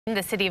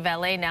The city of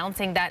LA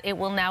announcing that it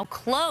will now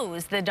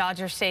close the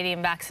Dodger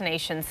Stadium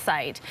vaccination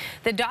site.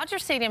 The Dodger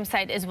Stadium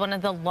site is one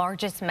of the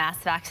largest mass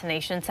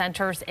vaccination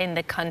centers in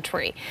the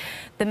country.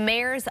 The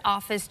mayor's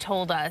office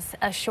told us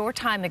a short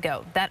time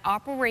ago that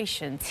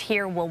operations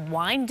here will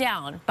wind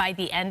down by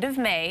the end of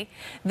May.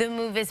 The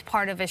move is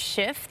part of a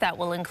shift that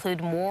will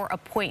include more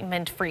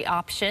appointment-free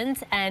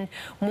options and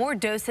more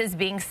doses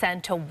being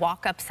sent to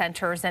walk-up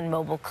centers and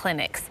mobile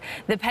clinics.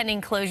 The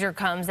pending closure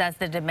comes as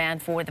the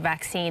demand for the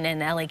vaccine in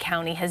LA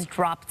County has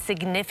dropped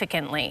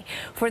significantly.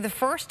 For the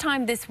first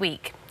time this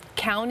week,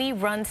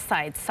 county-run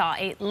sites saw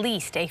at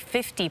least a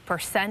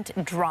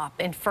 50% drop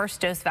in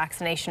first-dose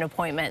vaccination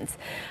appointments.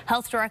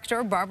 Health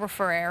Director Barbara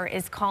Ferrer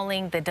is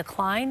calling the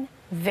decline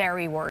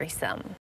very worrisome.